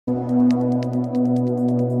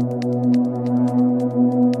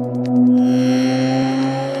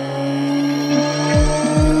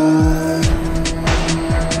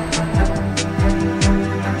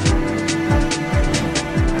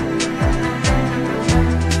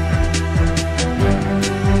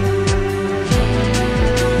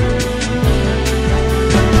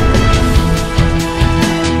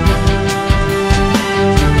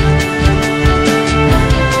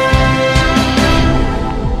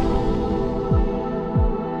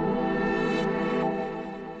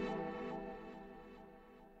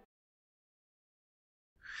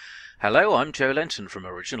Hello, I'm Joe Lenton from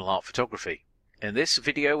Original Art Photography. In this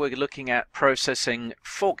video we're looking at processing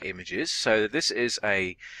fog images. So this is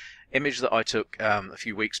a image that I took a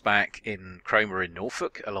few weeks back in Cromer in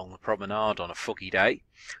Norfolk along the promenade on a foggy day.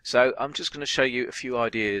 So I'm just going to show you a few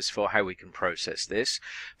ideas for how we can process this.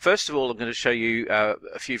 First of all, I'm going to show you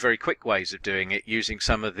a few very quick ways of doing it using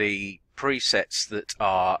some of the presets that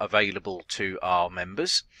are available to our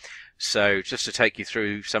members. So just to take you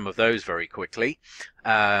through some of those very quickly.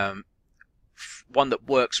 One that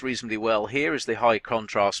works reasonably well here is the high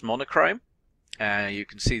contrast monochrome. You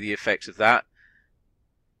can see the effect of that.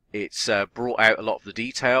 It's brought out a lot of the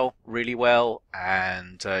detail really well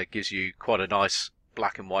and gives you quite a nice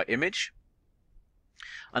black and white image.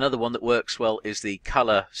 Another one that works well is the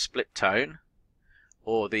color split tone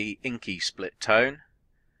or the inky split tone.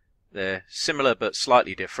 They're similar but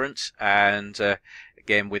slightly different, and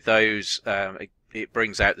again with those it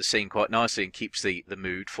brings out the scene quite nicely and keeps the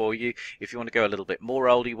mood for you. If you want to go a little bit more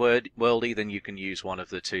oldie worldy, then you can use one of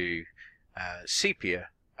the two sepia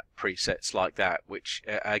presets like that, which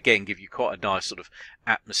again give you quite a nice sort of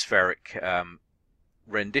atmospheric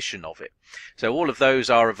rendition of it. So all of those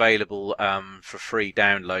are available for free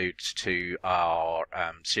downloads to our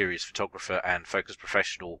Series Photographer and Focus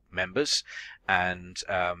Professional members, and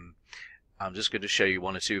I'm just going to show you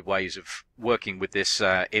one or two ways of working with this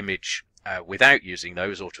image without using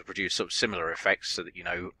those, or to produce sort of similar effects, so that you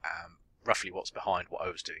know roughly what's behind what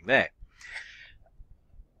I was doing there.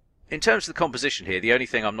 In terms of the composition here, the only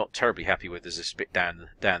thing I'm not terribly happy with is this bit down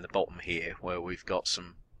the bottom here, where we've got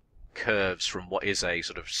some curves from what is a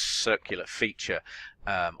sort of circular feature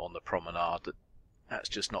on the promenade. That's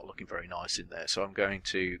just not looking very nice in there, so I'm going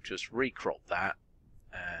to just recrop that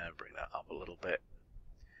and bring that up a little bit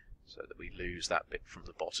so that we lose that bit from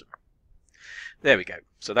the bottom. There we go.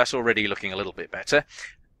 So that's already looking a little bit better.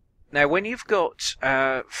 Now when you've got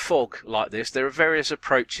fog like this, there are various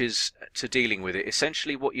approaches to dealing with it.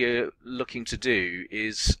 Essentially what you're looking to do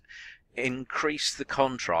is increase the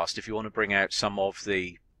contrast if you want to bring out some of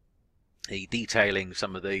the detailing,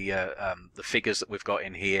 some of the figures that we've got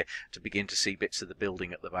in here, to begin to see bits of the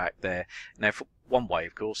building at the back there. Now one way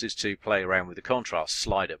of course is to play around with the contrast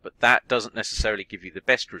slider, but that doesn't necessarily give you the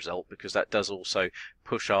best result, because that does also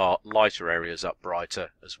push our lighter areas up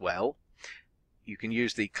brighter as well. You can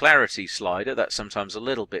use the clarity slider. That's sometimes a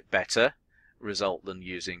little bit better result than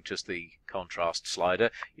using just the contrast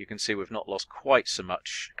slider. You can see we've not lost quite so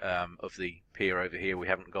much of the pier over here. We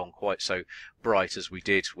haven't gone quite so bright as we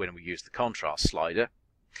did when we used the contrast slider.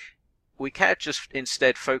 We can just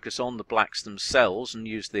instead focus on the blacks themselves and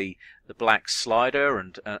use the black slider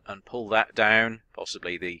and pull that down,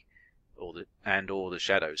 possibly the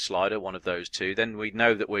shadow slider, one of those two. Then we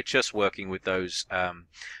know that we're just working with those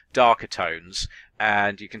darker tones,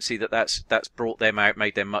 and you can see that that's brought them out,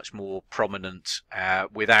 made them much more prominent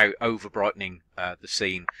without over brightening the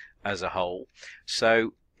scene as a whole.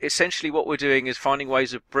 So essentially what we're doing is finding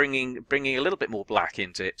ways of bringing a little bit more black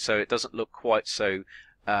into it, so it doesn't look quite so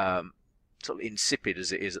sort of insipid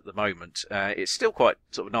as it is at the moment. It's still quite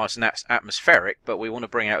sort of nice and atmospheric, but we want to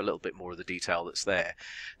bring out a little bit more of the detail that's there.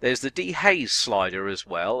 There's the dehaze slider as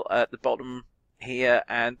well at the bottom here,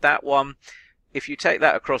 and that one, if you take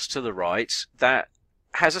that across to the right, that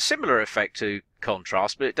has a similar effect to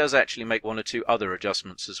contrast, but it does actually make one or two other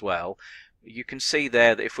adjustments as well. You can see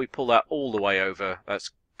there that if we pull that all the way over, that's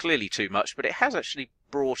clearly too much, but it has actually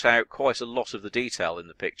brought out quite a lot of the detail in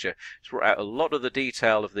the picture. It's brought out a lot of the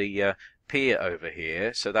detail of the pier over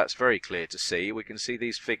here, so that's very clear to see. We can see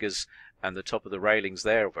these figures and the top of the railings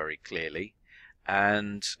there very clearly,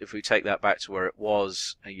 and if we take that back to where it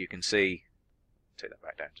was, you can see, take that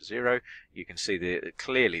back down to 0, you can see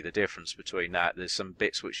clearly the difference between that. There's some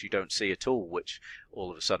bits which you don't see at all, which all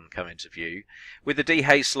of a sudden come into view. With the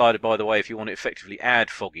dehaze slider, by the way, if you want to effectively add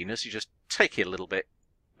fogginess, you just take it a little bit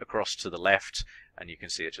across to the left, and you can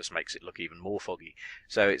see it just makes it look even more foggy.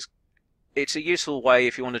 So it's a useful way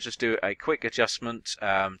if you want to just do a quick adjustment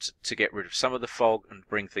to get rid of some of the fog and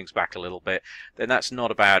bring things back a little bit. Then that's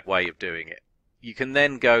not a bad way of doing it. You can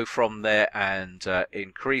then go from there and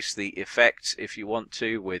increase the effect if you want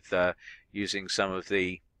to with using some of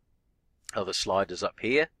the other sliders up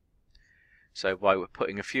here. So by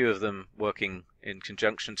putting a few of them working in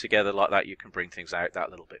conjunction together like that, you can bring things out that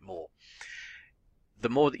little bit more. The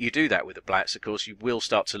more that you do that with the blacks, of course, you will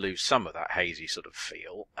start to lose some of that hazy sort of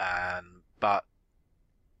feel, but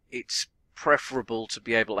it's preferable to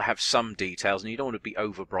be able to have some details, and you don't want to be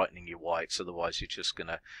over brightening your whites, otherwise you're just going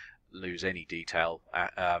to lose any detail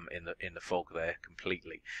in the fog there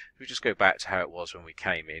completely. If we just go back to how it was when we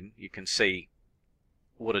came in, you can see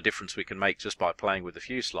what a difference we can make just by playing with a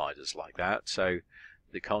few sliders like that. So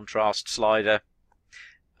the contrast slider.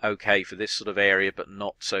 Okay for this sort of area, but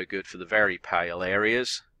not so good for the very pale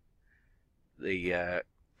areas. The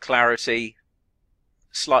clarity,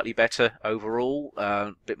 slightly better overall,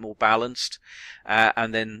 a bit more balanced,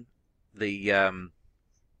 and then the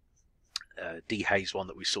dehaze one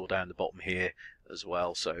that we saw down the bottom here as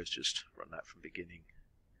well. So let's just run that from beginning,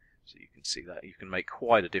 so you can see that you can make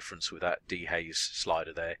quite a difference with that dehaze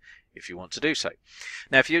slider there if you want to do so.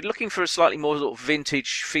 Now, if you're looking for a slightly more sort of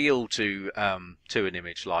vintage feel to an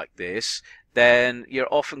image like this, then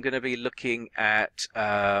you're often going to be looking at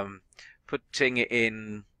putting it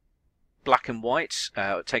in black and white,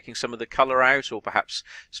 taking some of the color out, or perhaps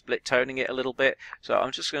split toning it a little bit. So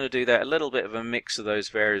I'm just going to do that, a little bit of a mix of those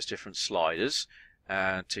various different sliders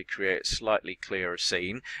to create a slightly clearer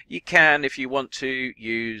scene. You can, if you want to,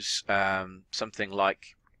 use something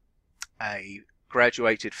like a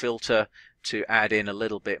graduated filter to add in a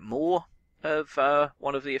little bit more of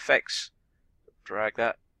one of the effects. Drag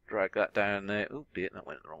that down there. Oh dear, that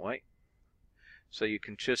went the wrong way. So you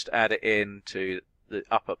can just add it in to the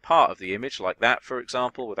upper part of the image like that, for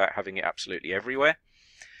example, without having it absolutely everywhere.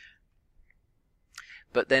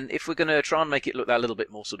 But then if we're going to try and make it look that little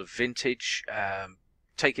bit more sort of vintage,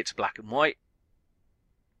 take it to black and white.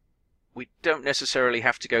 We don't necessarily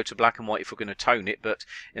have to go to black and white if we're going to tone it, but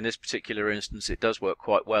in this particular instance it does work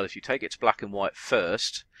quite well if you take it to black and white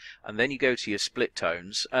first, and then you go to your split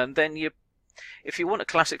tones, and then if you want a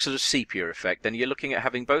classic sort of sepia effect, then you're looking at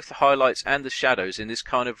having both the highlights and the shadows in this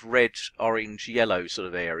kind of red, orange, yellow sort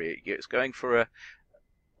of area. It's going for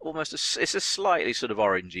it's a slightly sort of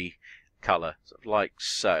orangey colour, sort of like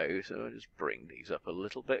so. So I'll just bring these up a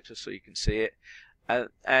little bit just so you can see it.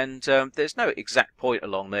 And there's no exact point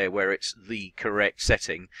along there where it's the correct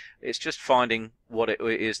setting. It's just finding what it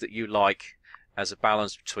is that you like as a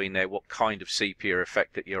balance between what kind of sepia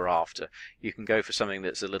effect that you're after. You can go for something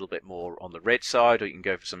that's a little bit more on the red side, or you can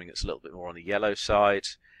go for something that's a little bit more on the yellow side.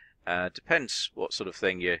 Depends what sort of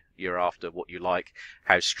thing you're after, what you like,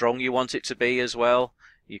 how strong you want it to be as well.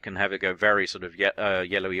 You can have it go very sort of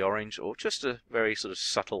yellowy orange, or just a very sort of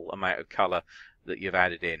subtle amount of colour that you've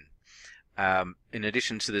added in. In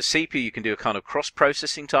addition to the sepia, you can do a kind of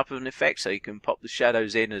cross-processing type of an effect, so you can pop the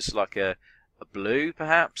shadows in as like a blue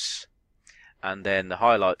perhaps, and then the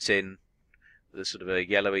highlights in with a sort of a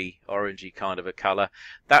yellowy orangey kind of a colour.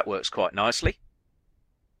 That works quite nicely.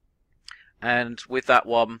 And with that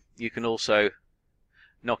one you can also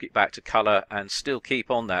knock it back to colour and still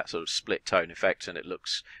keep on that sort of split tone effect, and it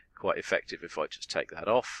looks quite effective. If I just take that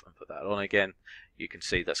off and put that on again, you can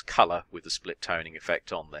see that's colour with the split toning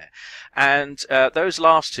effect on there. And those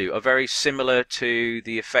last two are very similar to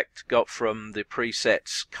the effect got from the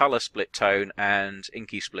presets colour split tone and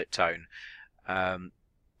inky split tone.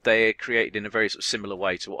 They're created in a very sort of similar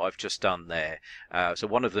way to what I've just done there. So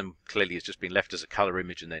one of them clearly has just been left as a colour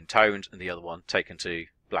image and then toned, and the other one taken to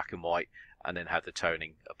black and white and then had the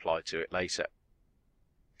toning applied to it later.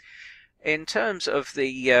 In terms of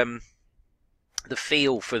the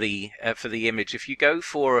feel for the image, if you go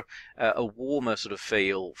for a warmer sort of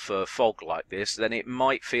feel for fog like this, then it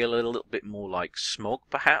might feel a little bit more like smog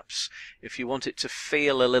perhaps. If you want it to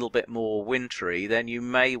feel a little bit more wintry, then you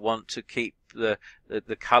may want to keep the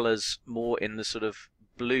colours more in the sort of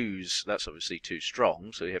blues. That's obviously too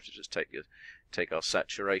strong, so you have to just take our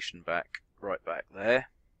saturation right back there.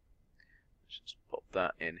 Just pop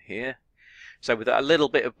that in here. So with a little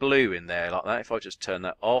bit of blue in there like that, if I just turn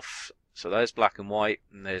that off, so there's black and white,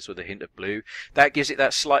 and there's with a hint of blue. That gives it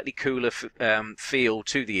that slightly cooler feel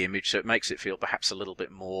to the image, so it makes it feel perhaps a little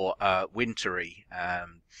bit more wintry.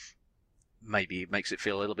 Maybe it makes it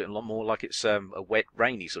feel a little bit more like it's a wet,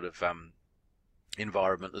 rainy sort of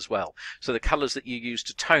environment as well. So the colours that you use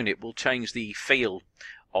to tone it will change the feel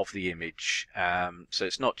of the image. So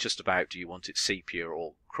it's not just about do you want it sepia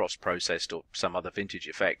or cross-processed or some other vintage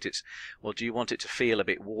effect. It's, well, do you want it to feel a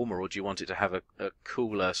bit warmer, or do you want it to have a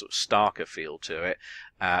cooler, sort of starker feel to it?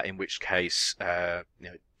 In which case,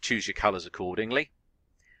 choose your colours accordingly.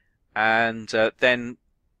 And then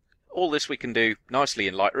all this we can do nicely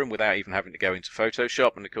in Lightroom without even having to go into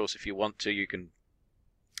Photoshop. And of course, if you want to, you can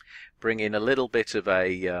bring in a little bit of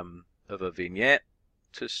a vignette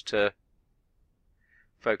just to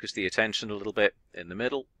focus the attention a little bit in the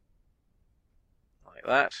middle, like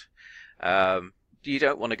that. You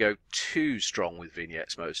don't want to go too strong with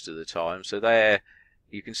vignettes most of the time, so there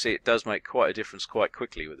you can see it does make quite a difference quite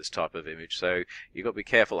quickly with this type of image. So you've got to be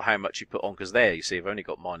careful how much you put on, because there you see I've only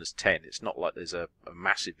got -10. It's not like there's a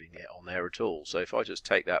massive vignette on there at all. So if I just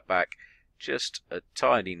take that back just a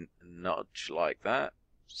tiny nudge like that,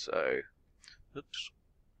 so oops,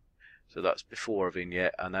 So that's before a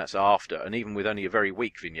vignette and that's after, and even with only a very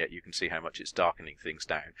weak vignette you can see how much it's darkening things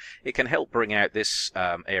down. It can help bring out this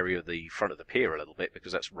area of the front of the pier a little bit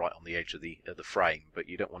because that's right on the edge of the frame, but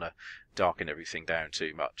you don't want to darken everything down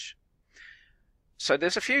too much. So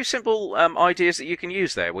there's a few simple ideas that you can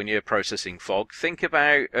use there when you're processing fog. Think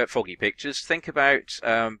about foggy pictures. Think about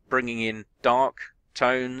bringing in dark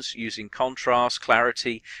tones, using contrast,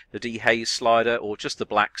 clarity, the dehaze slider, or just the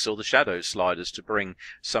blacks or the shadows sliders to bring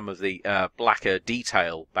some of the blacker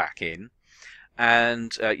detail back in.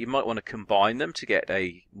 And you might want to combine them to get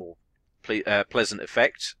a more pleasant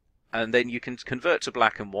effect. And then you can convert to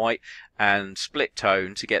black and white and split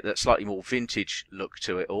tone to get that slightly more vintage look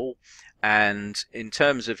to it all. And in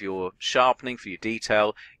terms of your sharpening for your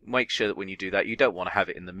detail, make sure that when you do that, you don't want to have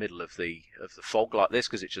it in the middle of the fog like this,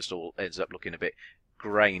 because it just all ends up looking a bit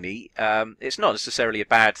grainy. It's not necessarily a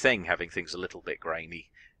bad thing having things a little bit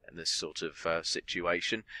grainy in this sort of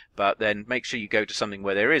situation, but then make sure you go to something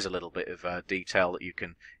where there is a little bit of detail that you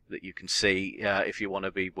can see if you want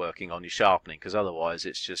to be working on your sharpening, because otherwise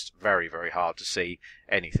it's just very, very hard to see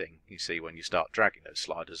anything. You see when you start dragging those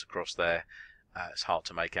sliders across there, it's hard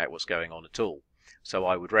to make out what's going on at all. So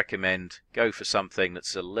I would recommend go for something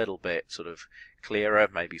that's a little bit sort of clearer,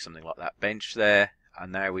 maybe something like that bench there,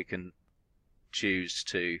 and now we can choose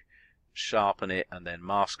to sharpen it and then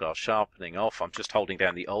mask our sharpening off. I'm just holding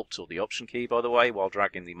down the Alt or the Option key, by the way, while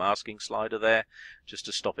dragging the masking slider there, just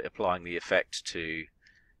to stop it applying the effect to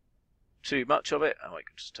too much of it. And I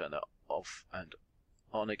can just turn that off and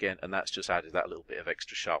on again, and that's just added that little bit of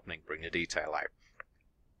extra sharpening, bring the detail out.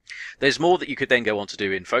 There's more that you could then go on to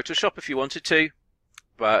do in Photoshop if you wanted to,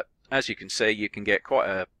 but as you can see, you can get quite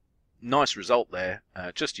a nice result there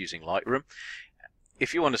just using Lightroom.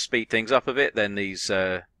 If you want to speed things up a bit, then these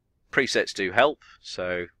presets do help.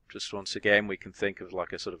 So just once again, we can think of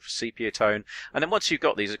like a sort of sepia tone, and then once you've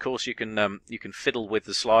got these, of course, you can fiddle with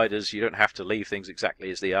the sliders. You don't have to leave things exactly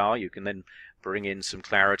as they are. You can then bring in some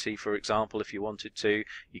clarity, for example, if you wanted to.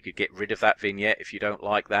 You could get rid of that vignette if you don't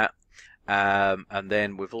like that. And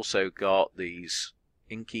then we've also got these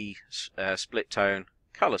inky split tone,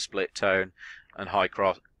 color split tone, and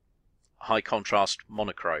high contrast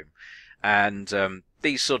monochrome. And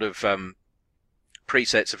these sort of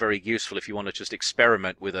presets are very useful if you want to just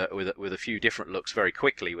experiment with a few different looks very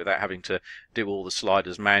quickly without having to do all the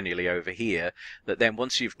sliders manually over here. That then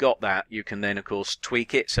once you've got that, you can then of course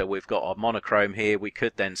tweak it. So we've got our monochrome here. We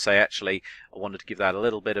could then say, actually, I wanted to give that a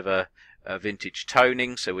little bit of a vintage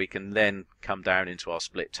toning, so we can then come down into our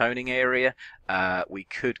split toning area. We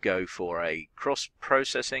could go for a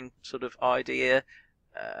cross-processing sort of idea,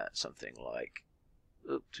 something like,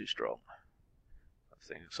 oh, too strong,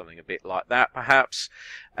 something a bit like that perhaps.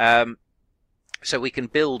 So we can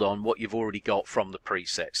build on what you've already got from the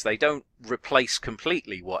presets. They don't replace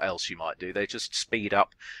completely what else you might do, they just speed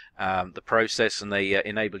up the process, and they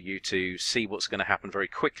enable you to see what's going to happen very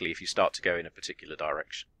quickly if you start to go in a particular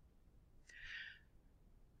direction.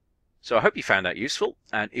 So I hope you found that useful,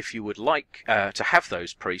 and if you would like to have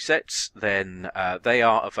those presets, then they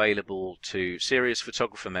are available to Serious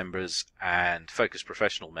Photographer members and Focus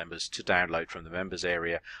Professional members to download from the members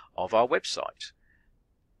area of our website.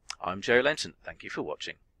 I'm Joe Lenton. Thank you for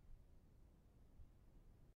watching.